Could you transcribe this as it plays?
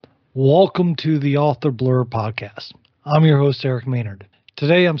Welcome to the Author Blur podcast. I'm your host, Eric Maynard.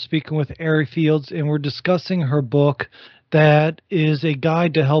 Today I'm speaking with Ari Fields, and we're discussing her book that is a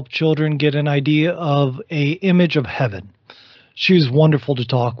guide to help children get an idea of a image of heaven. She's wonderful to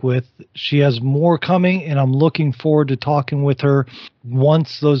talk with. She has more coming, and I'm looking forward to talking with her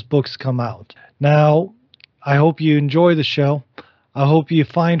once those books come out. Now, I hope you enjoy the show. I hope you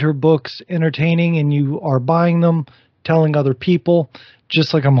find her books entertaining and you are buying them, telling other people,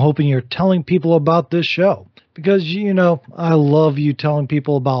 just like I'm hoping you're telling people about this show. Because, I love you telling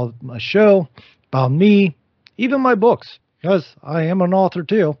people about my show, about me, even my books, because I am an author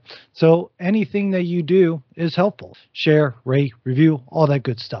too. So anything that you do is helpful. Share, rate, review, all that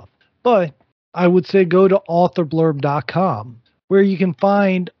good stuff. But I would say go to authorblurb.com where you can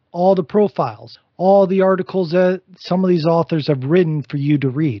find all the profiles, all the articles that some of these authors have written for you to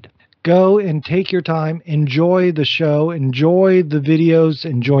read. Go and take your time, enjoy the show, enjoy the videos,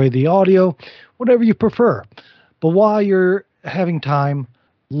 enjoy the audio, whatever you prefer. But while you're having time,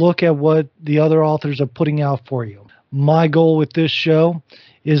 look at what the other authors are putting out for you. My goal with this show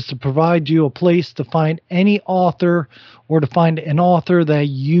is to provide you a place to find any author or to find an author that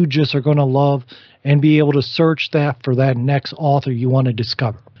you just are going to love and be able to search that for that next author you want to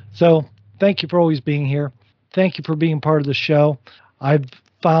discover. So thank you for always being here. Thank you for being part of the show. I've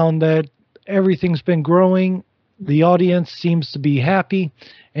found that everything's been growing. The audience seems to be happy,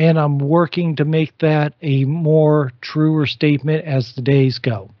 and I'm working to make that a more truer statement as the days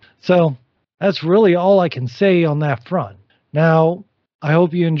go. So that's really all I can say on that front. Now, I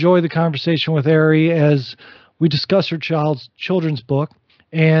hope you enjoy the conversation with Ari as we discuss her children's book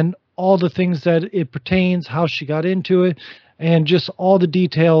and all the things that it pertains, how she got into it, and just all the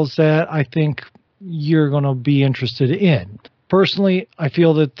details that I think you're going to be interested in. Personally, I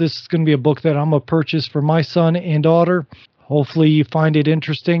feel that this is going to be a book that I'm going to purchase for my son and daughter. Hopefully you find it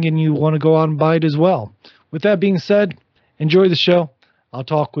interesting and you want to go out and buy it as well. With that being said, enjoy the show. I'll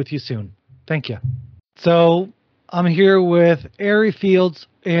talk with you soon. Thank you. So I'm here with Ari Fields,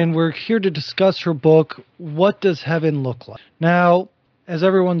 and we're here to discuss her book, What Does Heaven Look Like? Now, as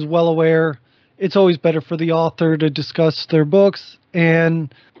everyone's well aware, it's always better for the author to discuss their books,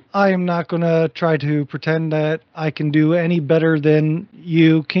 and I am not going to try to pretend that I can do any better than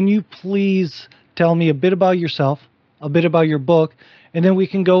you. Can you please tell me a bit about yourself, a bit about your book, and then we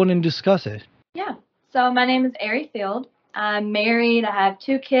can go in and discuss it? Yeah. So my name is Ari Field. I'm married. I have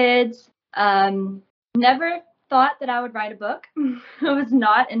 2 kids. Never thought that I would write a book. It was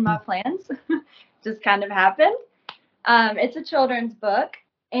not in my plans. Just kind of happened. It's a children's book,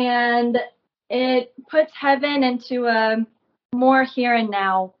 and it puts heaven into a more here and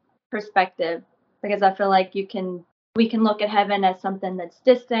now perspective, because I feel like we can look at heaven as something that's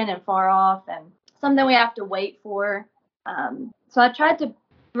distant and far off and something we have to wait for. So I tried to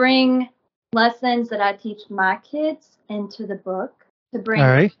bring lessons that I teach my kids into the book to bring All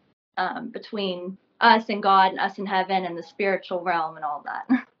right. Between us and God and us and heaven and the spiritual realm and all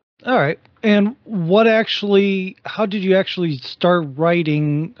that. All right. And how did you actually start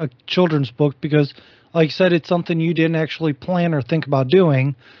writing a children's book? Because, like you said, it's something you didn't actually plan or think about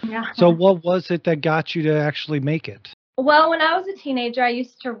doing. Yeah. So what was it that got you to actually make it? Well, when I was a teenager, I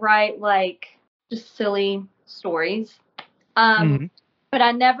used to write just silly stories. But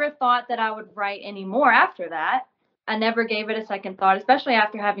I never thought that I would write any more after that. I never gave it a second thought, especially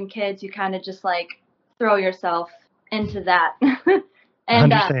after having kids. You kind of just throw yourself into that.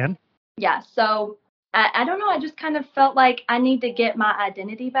 And Understand. yeah, so I don't know. I just kind of felt like I need to get my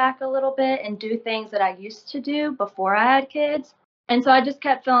identity back a little bit and do things that I used to do before I had kids. And so I just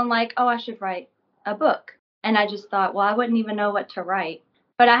kept feeling like, oh, I should write a book. And I just thought, well, I wouldn't even know what to write.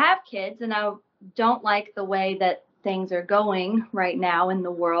 But I have kids, and I don't like the way that things are going right now in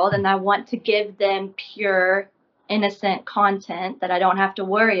the world. And I want to give them pure, innocent content that I don't have to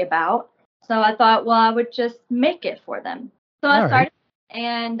worry about. So I thought, well, I would just make it for them. So I started,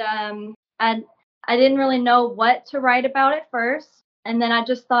 and I didn't really know what to write about at first. And then I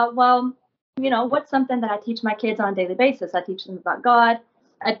just thought, well, what's something that I teach my kids on a daily basis? I teach them about God.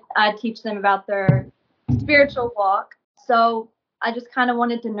 I teach them about their spiritual walk. So I just kind of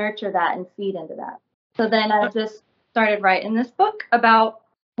wanted to nurture that and feed into that. So then I just started writing this book about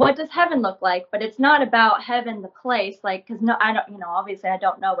what does heaven look like, but it's not about heaven, the place, because I don't, obviously I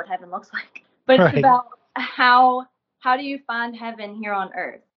don't know what heaven looks like, but it's about how do you find heaven here on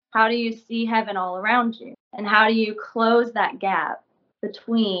earth? How do you see heaven all around you? And how do you close that gap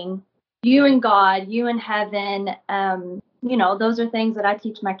between you and God, you and heaven? Those are things that I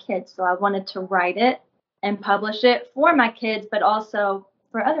teach my kids. So I wanted to write it and publish it for my kids, but also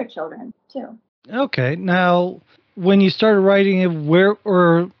for other children too. Okay. Now, when you started writing it,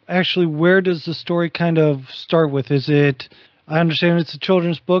 where does the story kind of start with? Is it, I understand it's a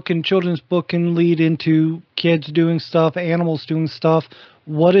children's book, and children's book can lead into kids doing stuff, animals doing stuff.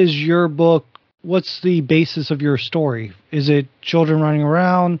 What is your book? What's the basis of your story? Is it children running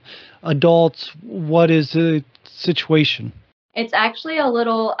around, adults? What is the situation? It's actually a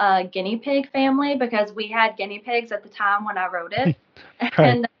little guinea pig family because we had guinea pigs at the time when I wrote it. Right.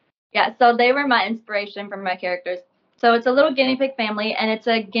 And yeah, so they were my inspiration for my characters. So it's a little guinea pig family, and it's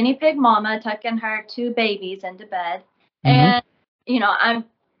a guinea pig mama tucking her two babies into bed. And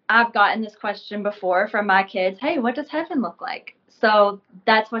I've gotten this question before from my kids. Hey, what does heaven look like? So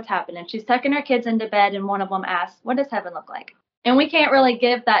that's what's happening. She's tucking her kids into bed, and one of them asks, what does heaven look like? And we can't really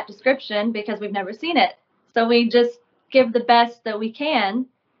give that description because we've never seen it. So we just give the best that we can.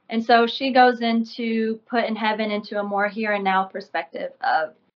 And so she goes into putting heaven into a more here and now perspective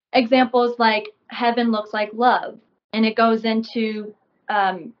of examples like heaven looks like love. And it goes into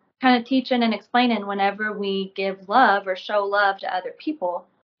kind of teaching and explaining whenever we give love or show love to other people,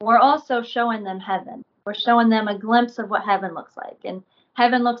 we're also showing them heaven. We're showing them a glimpse of what heaven looks like. And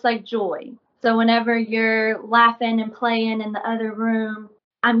heaven looks like joy. So whenever you're laughing and playing in the other room,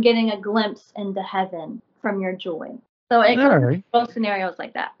 I'm getting a glimpse into heaven from your joy. So it goes through scenarios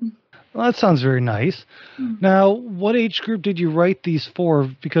like that. Well, that sounds very nice. Mm-hmm. Now, what age group did you write these for?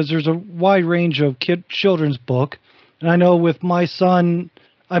 Because there's a wide range of children's book. And I know with my son,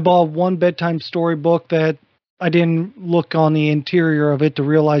 I bought one bedtime story book that I didn't look on the interior of it to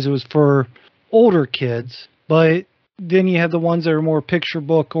realize it was for older kids. But then you have the ones that are more picture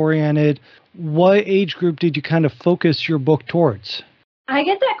book oriented. What age group did you kind of focus your book towards? I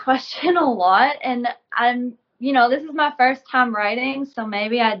get that question a lot, and this is my first time writing, so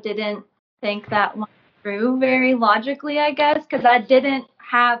maybe I didn't think that one through very logically, I guess, because I didn't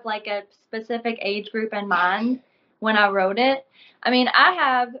have like a specific age group in mind when I wrote it. I mean, I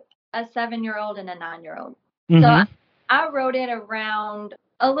have a 7-year-old and a 9-year-old. Mm-hmm. So I wrote it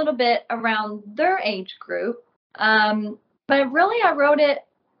a little bit around their age group. But really, I wrote it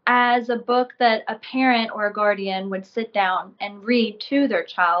as a book that a parent or a guardian would sit down and read to their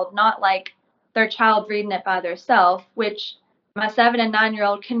child, not like their child reading it by themselves, which my 7 and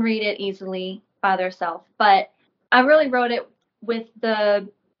 9-year-old can read it easily by themselves. But I really wrote it with the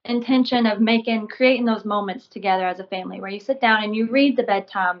intention of creating those moments together as a family where you sit down and you read the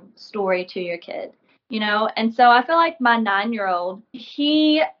bedtime story to your kid, And so I feel like my 9-year-old,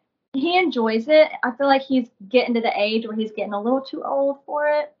 he enjoys it. I feel like he's getting to the age where he's getting a little too old for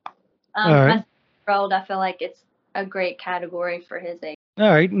it. My 7-year-old, I feel like it's a great category for his age. All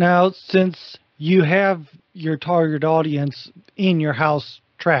right. Now, since you have your target audience in your house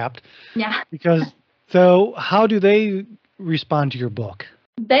trapped, so how do they respond to your book?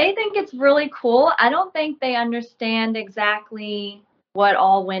 They think it's really cool. I don't think they understand exactly what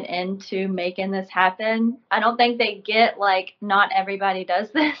all went into making this happen. I don't think they get, like, not everybody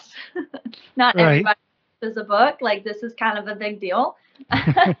does this. Not everybody does a book. Like, this is kind of a big deal.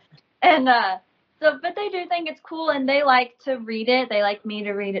 And but they do think it's cool, and they like to read it. They like me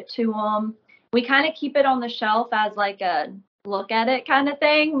to read it to them. We kind of keep it on the shelf as like a look at it kind of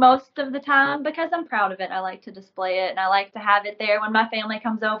thing most of the time because I'm proud of it. I like to display it, and I like to have it there. When my family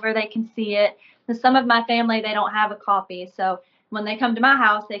comes over, they can see it. And some of my family, they don't have a copy. So when they come to my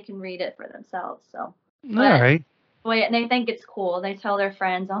house, they can read it for themselves. So, all right. And they think it's cool. They tell their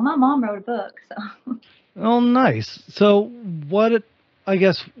friends, oh, my mom wrote a book. So. Oh, nice. So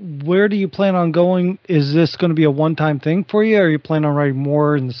where do you plan on going? Is this going to be a one-time thing for you? Or are you planning on writing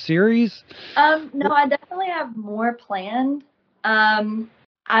more in the series? No, I definitely have more planned.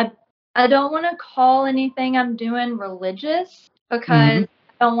 I don't want to call anything I'm doing religious because I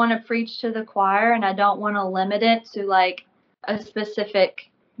don't want to preach to the choir, and I don't want to limit it to like a specific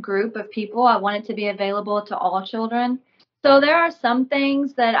group of people. I want it to be available to all children. So there are some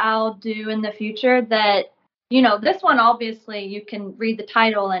things that I'll do in the future that, this one, obviously, you can read the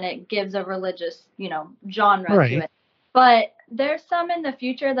title and it gives a religious, genre to it. But there's some in the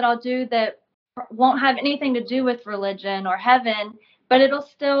future that I'll do that won't have anything to do with religion or heaven, but it'll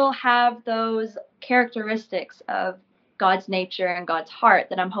still have those characteristics of God's nature and God's heart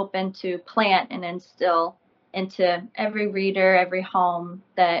that I'm hoping to plant and instill into every reader, every home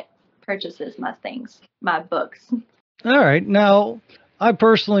that purchases my books. All right. Now, I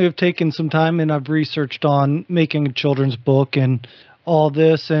personally have taken some time and I've researched on making a children's book and all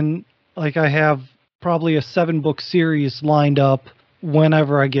this. And like I have probably a 7-book series lined up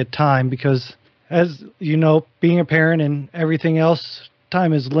whenever I get time because, as you know, being a parent and everything else,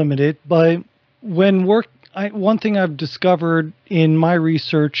 time is limited. But one thing I've discovered in my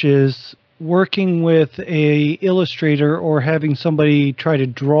research is working with a illustrator or having somebody try to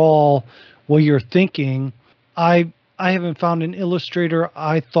draw what you're thinking, I haven't found an illustrator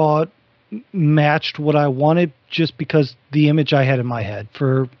I thought matched what I wanted just because the image I had in my head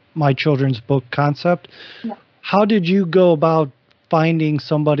for my children's book concept. Yeah. How did you go about finding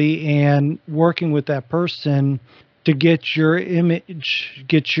somebody and working with that person to get your image,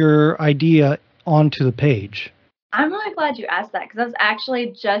 get your idea onto the page? I'm really glad you asked that because I was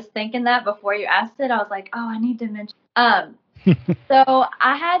actually just thinking that before you asked it. I was like, oh, I need to mention. So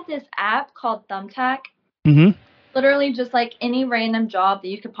I had this app called Thumbtack. Mm-hmm. Literally just like any random job that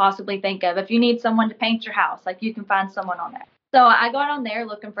you could possibly think of. If you need someone to paint your house, like you can find someone on there. So I got on there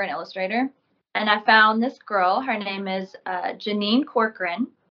looking for an illustrator, and I found this girl. Her name is Janine Corcoran,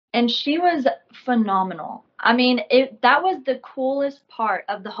 and she was phenomenal. I mean, that was the coolest part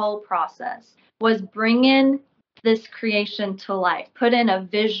of the whole process, was bringing this creation to life, put in a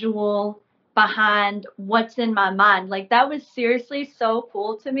visual behind what's in my mind. Like that was seriously so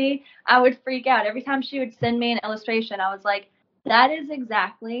cool to me. I would freak out every time she would send me an illustration. I was like, that is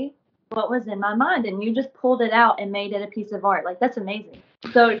exactly what was in my mind, and you just pulled it out and made it a piece of art. Like that's amazing.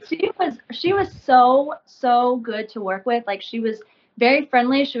 So she was so good to work with. Like she was very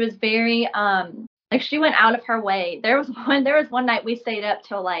friendly. She was very like she went out of her way. There was one night we stayed up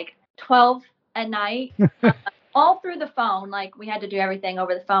till like 12 at night. All through the phone. Like we had to do everything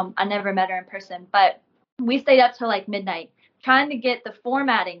over the phone. I never met her in person, but we stayed up till like midnight trying to get the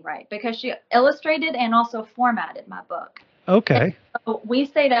formatting right because she illustrated and also formatted my book. Okay. So we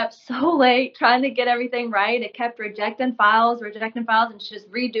stayed up so late trying to get everything right. It kept rejecting files, and she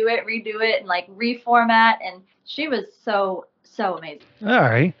just redo it, and like reformat. And she was so amazing. All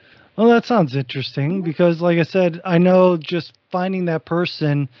right. Well, that sounds interesting because, like I said, I know just finding that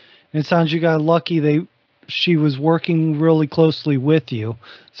person, and it sounds you got lucky she was working really closely with you.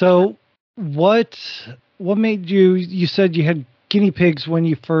 So what made you said you had guinea pigs when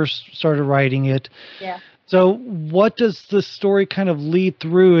you first started writing it. Yeah. So what does the story kind of lead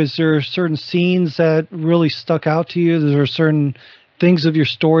through? Is there certain scenes that really stuck out to you? Is there certain things of your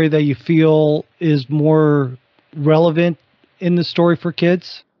story that you feel is more relevant in the story for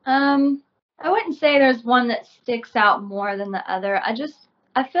kids? I wouldn't say there's one that sticks out more than the other.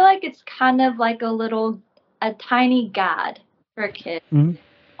 I feel like it's kind of like a tiny guide for kids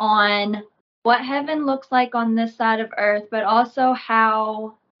on what heaven looks like on this side of earth, but also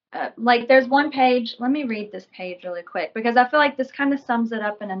how, like, there's one page. Let me read this page really quick because I feel like this kind of sums it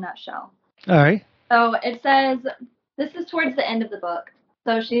up in a nutshell. All right. So it says, this is towards the end of the book.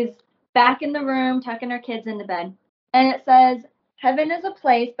 So she's back in the room, tucking her kids into bed. And it says, heaven is a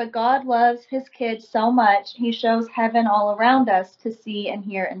place, but God loves his kids so much, he shows heaven all around us to see and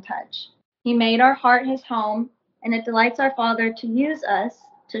hear and touch. He made our heart his home, and it delights our Father to use us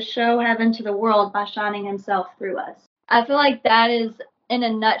to show heaven to the world by shining himself through us. I feel like that is, in a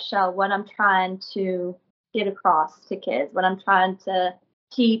nutshell, what I'm trying to get across to kids, what I'm trying to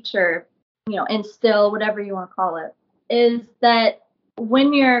teach or, instill, whatever you want to call it, is that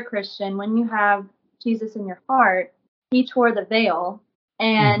when you're a Christian, when you have Jesus in your heart, he tore the veil,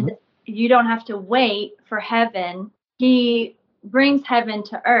 and you don't have to wait for heaven. He brings heaven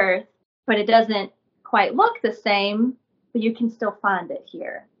to earth, but it doesn't quite look the same, but you can still find it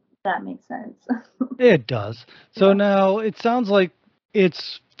here. If that makes sense. It does. So now it sounds like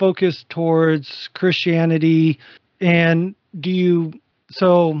it's focused towards Christianity. And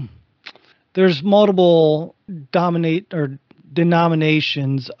so there's multiple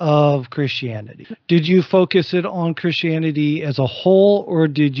denominations of Christianity. Did you focus it on Christianity as a whole, or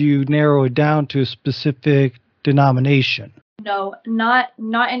did you narrow it down to a specific denomination? No, not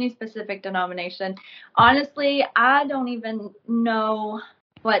any specific denomination. Honestly, I don't even know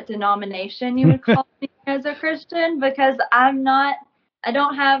what denomination you would call me as a Christian because I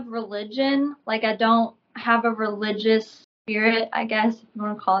don't have religion. Like I don't have a religious spirit, I guess, if you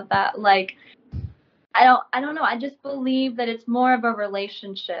want to call it that. Like I don't know. I just believe that it's more of a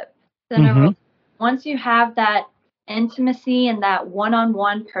relationship than a religion. Once you have that intimacy and that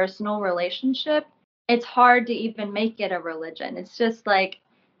one-on-one personal relationship, it's hard to even make it a religion. It's just like,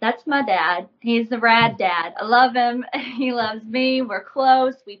 that's my dad. He's the rad dad. I love him. He loves me. We're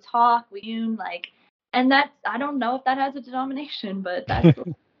close. We talk. We and I don't know if that has a denomination, but that's,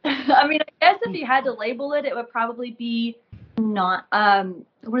 I mean, I guess if you had to label it, it would probably be not,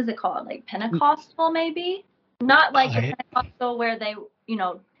 what is it called? Like Pentecostal, maybe? Not like a Pentecostal where they,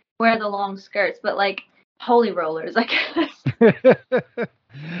 wear the long skirts, but like holy rollers, I guess.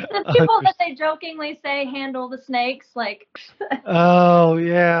 The people that they jokingly say handle the snakes, like. Oh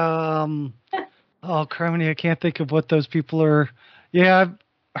yeah. Oh, criminy, I can't think of what those people are. Yeah,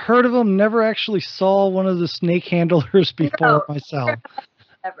 heard of them. Never actually saw one of the snake handlers before No, myself.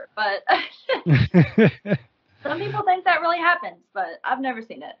 ever. But some people think that really happens, but I've never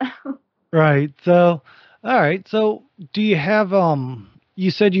seen it. Right. So, all right. So, do you have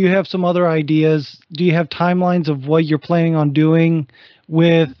you said you have some other ideas. Do you have timelines of what you're planning on doing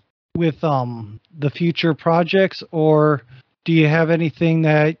with the future projects, or do you have anything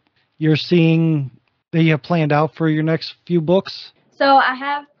that you're seeing that you have planned out for your next few books? So I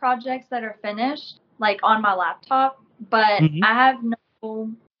have projects that are finished, like on my laptop, but Hmm. I have no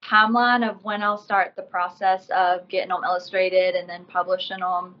timeline of when I'll start the process of getting them illustrated and then publishing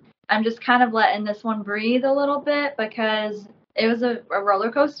them. I'm just kind of letting this one breathe a little bit because it was a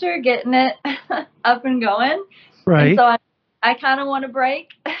roller coaster getting it up and going. And Right. so I kind of want to break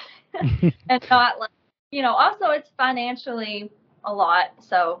and not like, also it's financially a lot.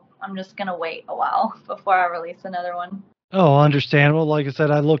 So I'm just going to wait a while before I release another one. Oh, understandable. Like I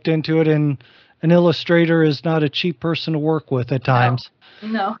said, I looked into it, and an illustrator is not a cheap person to work with at No, times.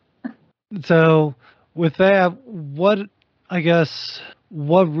 no. So, with that, I guess,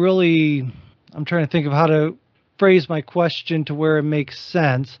 what really, I'm trying to think of how to phrase my question to where it makes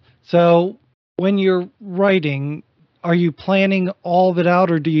sense. So, when you're writing, are you planning all of it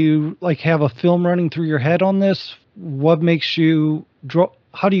out, or do you like have a film running through your head on this? What makes you draw?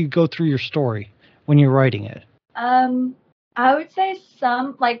 How do you go through your story when you're writing it? I would say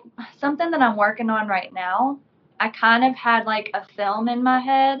something that I'm working on right now. I kind of had like a film in my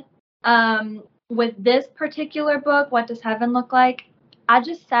head. With this particular book, What Does Heaven Look Like? I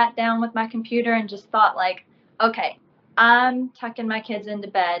just sat down with my computer and just thought like, okay, I'm tucking my kids into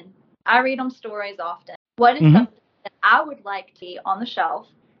bed. I read them stories often. What is Hmm. something that I would like to see on the shelf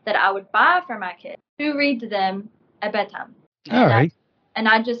that I would buy for my kids to read to them at bedtime? All And right.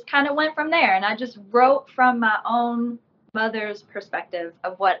 I just kind of went from there and I just wrote from my own mother's perspective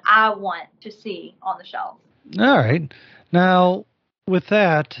of what I want to see on the shelf. All right. Now, with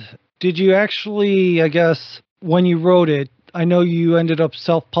that, did you actually, I guess, when you wrote it, I know you ended up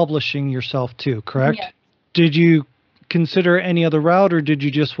self-publishing yourself too, correct? Yeah. Did you consider any other route, or did you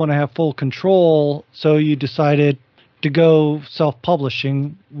just want to have full control, so you decided to go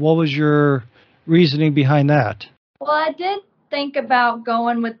self-publishing? What was your reasoning behind that? Well, I did think about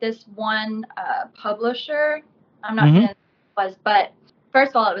going with this one publisher. I'm not Mm-hmm. saying it was, but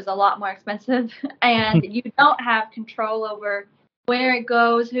first of all, it was a lot more expensive, and you don't have control over where it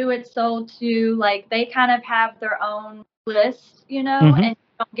goes, who it's sold to. Like they kind of have their own list, Mm-hmm. and you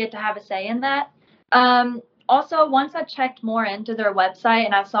don't get to have a say in that. Also, once I checked more into their website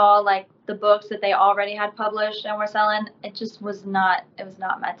and I saw like the books that they already had published and were selling, it just was not. It was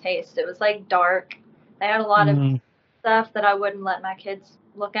not my taste. It was like dark. They had a lot of Mm-hmm. stuff that I wouldn't let my kids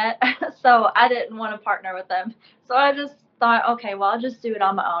look at. So I didn't want to partner with them. So I just thought, okay, well, I'll just do it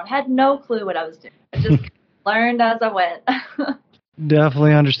on my own. Had no clue what I was doing. I just learned as I went.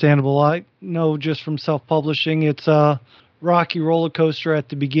 Definitely understandable. I know just from self-publishing, it's a rocky roller coaster at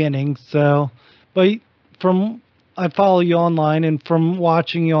the beginning. So, but from I follow you online, and from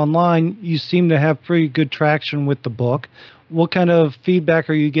watching you online, you seem to have pretty good traction with the book. What kind of feedback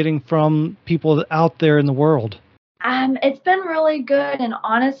are you getting from people out there in the world? It's been really good. And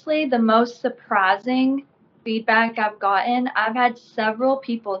honestly, the most surprising feedback I've gotten, I've had several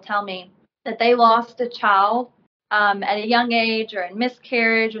people tell me that they lost a child at a young age or in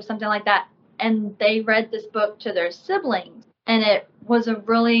miscarriage or something like that. And they read this book to their siblings. And it was a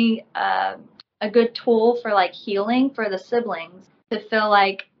really a good tool for like healing for the siblings to feel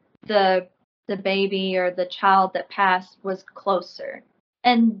like the the baby or the child that passed was closer.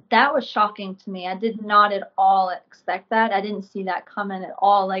 And that was shocking to me. I did not at all expect that. I didn't see that coming at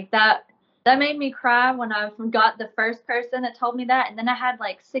all. Like that made me cry when I got the first person that told me that, and then I had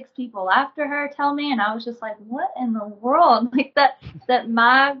like six people after her tell me, and I was just like, what in the world? Like that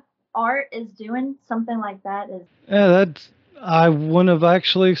my art is doing something like that is. Yeah, that's I wouldn't have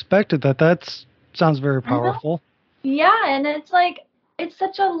actually expected that. That's sounds very I know. powerful. Yeah, and it's like it's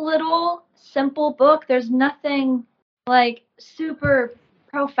such a little simple book. There's nothing like super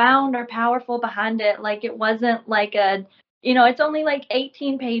profound or powerful behind it. Like it wasn't like it's only like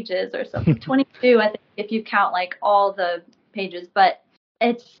 18 pages or something, 22 I think if you count like all the pages, but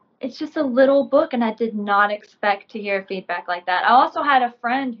it's just a little book and I did not expect to hear feedback like that. I also had a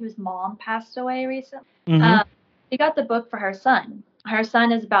friend whose mom passed away recently. Mm-hmm. Um, she got the book for her son. Her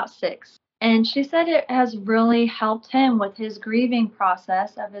son is about 6. And she said it has really helped him with his grieving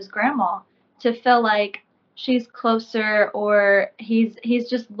process of his grandma to feel like she's closer or he's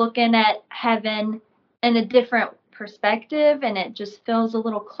just looking at heaven in a different perspective and it just feels a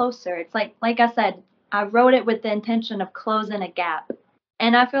little closer. It's like I said, I wrote it with the intention of closing a gap.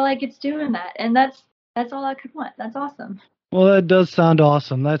 And I feel like it's doing that. And that's all I could want. That's awesome. Well, that does sound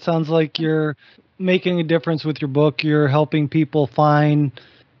awesome. That sounds like you're making a difference with your book. You're helping people find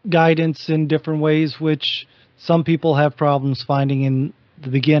guidance in different ways, which some people have problems finding in the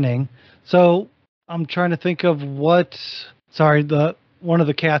beginning. So I'm trying to think of what. Sorry, the one of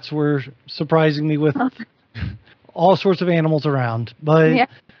the cats were surprising me with all sorts of animals around, but Yeah.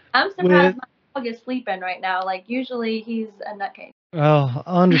 I'm with surprised my dog is sleeping right now. Like usually he's a nutcase. well,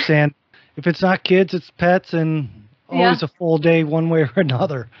 I understand if it's not kids, it's pets, and Yeah. always a full day one way or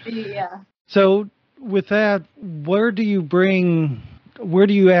another. Yeah. So with that, where do you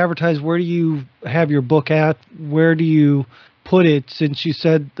advertise, where do you have your book at, where do you put it, since you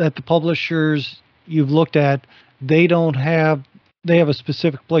said that the publishers you've looked at, they don't have they have a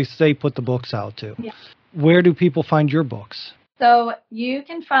specific place they put the books out to. Yeah. Where do people find your books? So you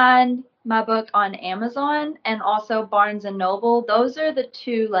can find my book on Amazon and also Barnes and Noble. Those are the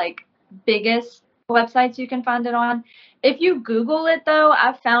two like biggest websites you can find it on. If you Google it though,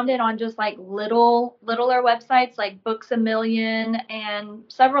 I've found it on just like littler websites like Books a Million and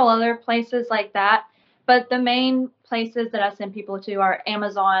several other places like that. But the main places that I send people to are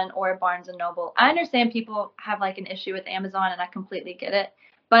Amazon or Barnes and Noble. I understand people have like an issue with Amazon and I completely get it.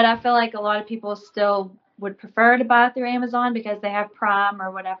 But I feel like a lot of people still would prefer to buy through Amazon because they have Prime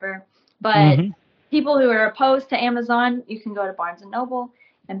or whatever. But Mm-hmm. people who are opposed to Amazon, you can go to Barnes and Noble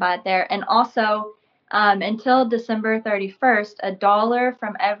and buy it there. And also, until December 31st, $1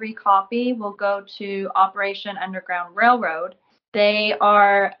 from every copy will go to Operation Underground Railroad. They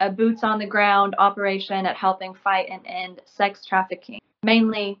are a boots on the ground operation at helping fight and end sex trafficking,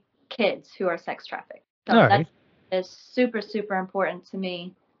 mainly kids who are sex trafficked. So All that right. is super, super important to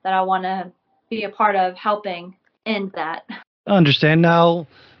me that I want to be a part of helping end that. I understand. Now,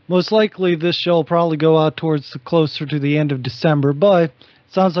 most likely this show will probably go out towards closer to the end of December, but it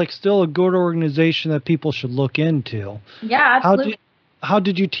sounds like still a good organization that people should look into. Yeah, How absolutely. did how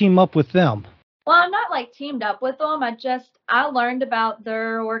did you team up with them? Well, I'm not like teamed up with them. I learned about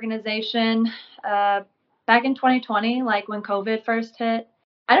their organization back in 2020, like when COVID first hit.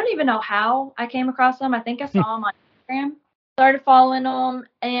 I don't even know how I came across them. I think I saw them on Instagram. Started following them,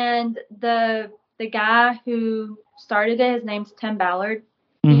 and the guy who started it, his name's Tim Ballard.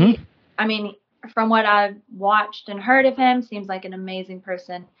 Mm-hmm. I mean, from what I've watched and heard of him, seems like an amazing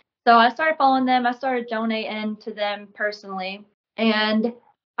person. So I started following them. I started donating to them personally, and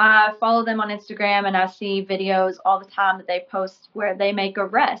I follow them on Instagram and I see videos all the time that they post where they make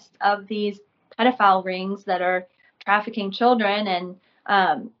arrests of these pedophile rings that are trafficking children.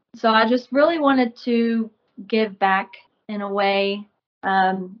 And so I just really wanted to give back in a way.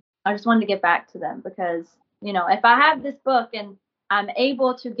 I just wanted to give back to them because, if I have this book and I'm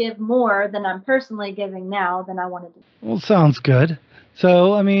able to give more than I'm personally giving now, then I wanted to. Well, sounds good.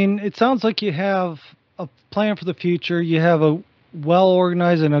 So, I mean, it sounds like you have a plan for the future. You have a well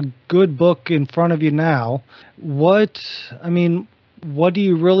organized and a good book in front of you now. I mean, what do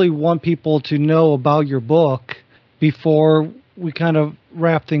you really want people to know about your book before we kind of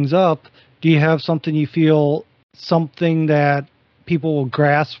wrap things up? Do you have something you feel, something that people will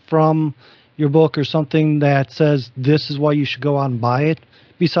grasp from your book, or something that says this is why you should go out and buy it?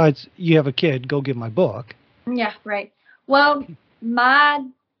 Besides, you have a kid, go get my book. Yeah, right. Well, I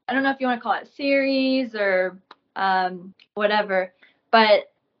don't know if you want to call it series or whatever,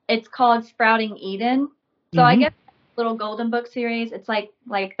 but it's called Sprouting Eden. So I Mm-hmm. guess little golden book series, it's like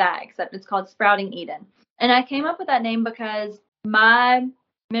that, except it's called Sprouting Eden. And I came up with that name because my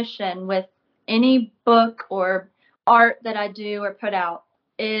mission with any book or art that I do or put out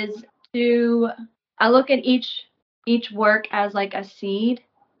is to I look at each work as like a seed,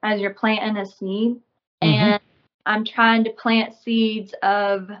 as you're planting a seed. Mm-hmm. And I'm trying to plant seeds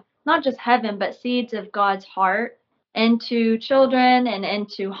of not just heaven, but seeds of God's heart into children and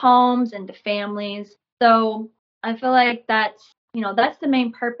into homes and to families. So I feel like that's the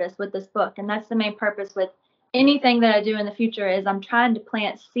main purpose with this book. And that's the main purpose with anything that I do in the future is I'm trying to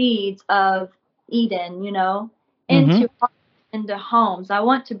plant seeds of Eden, Mm-hmm. into homes. I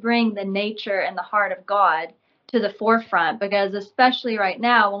want to bring the nature and the heart of God to the forefront because especially right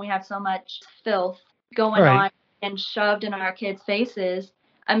now when we have so much filth going Right. on and shoved in our kids' faces.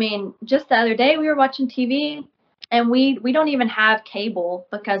 I mean, just the other day we were watching TV and we don't even have cable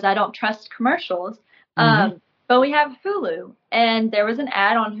because I don't trust commercials. Mm-hmm. But we have Hulu and there was an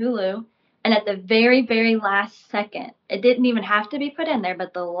ad on Hulu and at the very, very last second, it didn't even have to be put in there,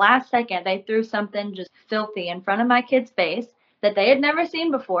 but the last second they threw something just filthy in front of my kid's face that they had never seen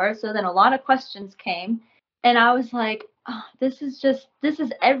before. So then a lot of questions came and I was like, oh, this is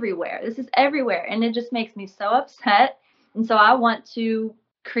everywhere. This is everywhere. And it just makes me so upset. And so I want to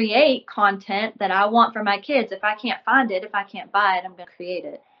create content that I want for my kids. If I can't find it, if I can't buy it, I'm going to create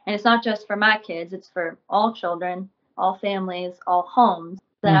it. And it's not just for my kids, it's for all children, all families, all homes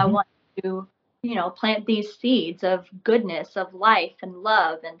that I want to, plant these seeds of goodness, of life and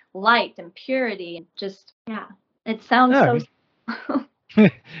love and light and purity. And just, yeah, it sounds All so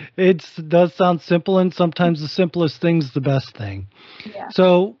right. It does sound simple, and sometimes the simplest thing's the best thing. yeah.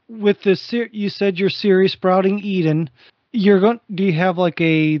 So with this, you said your series Sprouting Eden. Do you have like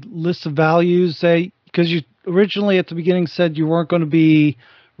a list of values that, because you originally at the beginning said you weren't going to be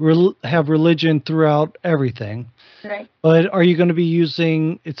have religion throughout everything, Right. but are you going to be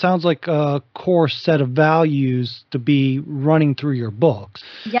using, it sounds like a core set of values to be running through your books?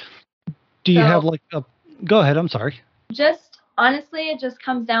 Yeah. Do you So- have like a, go ahead, I'm sorry. Just honestly, it just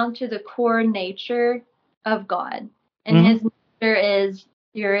comes down to the core nature of God. And his nature is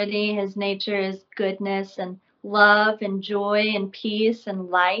purity, his nature is goodness and love and joy and peace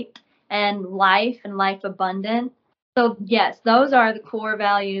and light and life abundant. So, yes, those are the core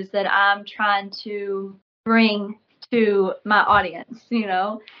values that I'm trying to bring to my audience,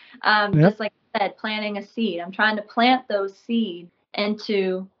 just like I said, planting a seed. I'm trying to plant those seeds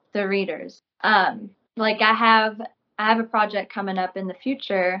into the readers. Like I have a project coming up in the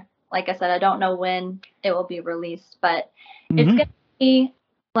future. Like I said, I don't know when it will be released, but it's going to be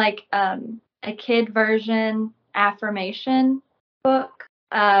like a kid version affirmation book.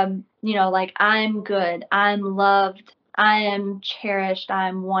 Like I'm good, I'm loved, I am cherished,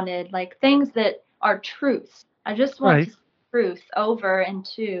 I'm wanted, like things that are truths. I just want to see truth over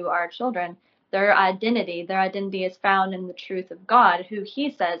into our children. Their identity is found in the truth of God, who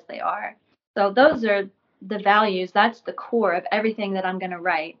he says they are. So those are the values. That's the core of everything that I'm going to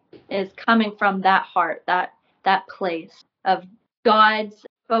write, is coming from that heart, that place of God's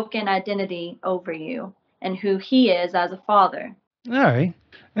spoken identity over you and who he is as a father. All right.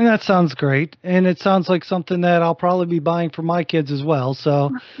 And that sounds great. And it sounds like something that I'll probably be buying for my kids as well.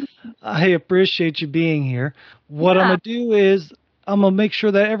 So I appreciate you being here. What I'm going to do is I'm going to make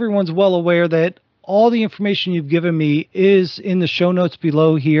sure that everyone's well aware that all the information you've given me is in the show notes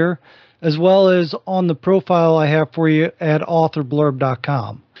below here, as well as on the profile I have for you at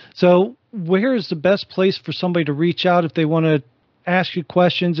authorblurb.com. So where is the best place for somebody to reach out if they want to ask you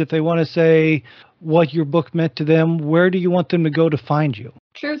questions, if they want to say what your book meant to them? Where do you want them to go to find you?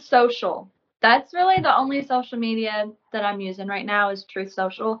 Truth Social. That's really the only social media that I'm using right now is Truth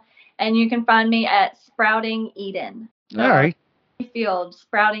Social. And you can find me at Sprouting Eden. All right. Field,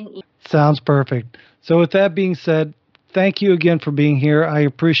 Sprouting Eden. Sounds perfect. So with that being said, thank you again for being here. I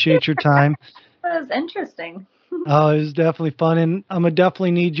appreciate your time. That was interesting. Oh, it was definitely fun. And I'm going to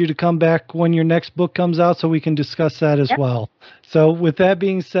definitely need you to come back when your next book comes out so we can discuss that as well. So with that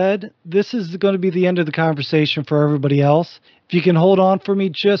being said, this is going to be the end of the conversation for everybody else. If you can hold on for me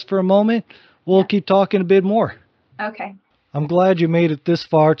just for a moment, we'll keep talking a bit more. Okay. I'm glad you made it this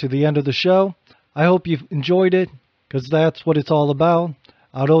far to the end of the show. I hope you've enjoyed it, because that's what it's all about.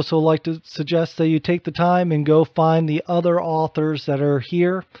 I'd also like to suggest that you take the time and go find the other authors that are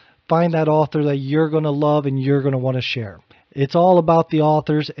here. Find that author that you're going to love and you're going to want to share. It's all about the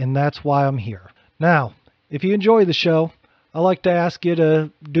authors, and that's why I'm here. Now, if you enjoy the show, I'd like to ask you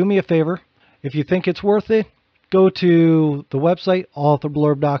to do me a favor. If you think it's worth it, go to the website,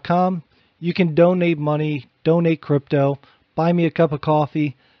 authorblurb.com. You can donate money, donate crypto, buy me a cup of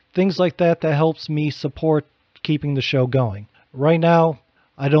coffee, things like that that helps me support keeping the show going. Right now,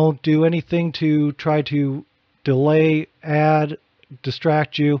 I don't do anything to try to delay, add,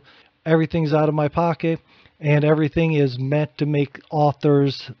 distract you. Everything's out of my pocket, and everything is meant to make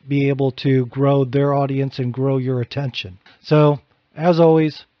authors be able to grow their audience and grow your attention. So, as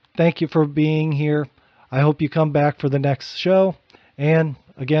always, thank you for being here. I hope you come back for the next show. And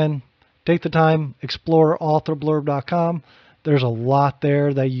again, take the time, explore authorblurb.com. There's a lot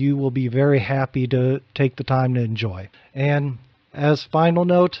there that you will be very happy to take the time to enjoy. And as final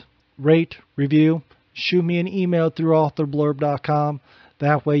note, rate, review, shoot me an email through authorblurb.com.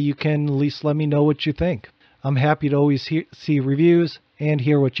 That way you can at least let me know what you think. I'm happy to always see reviews and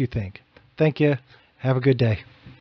hear what you think. Thank you. Have a good day.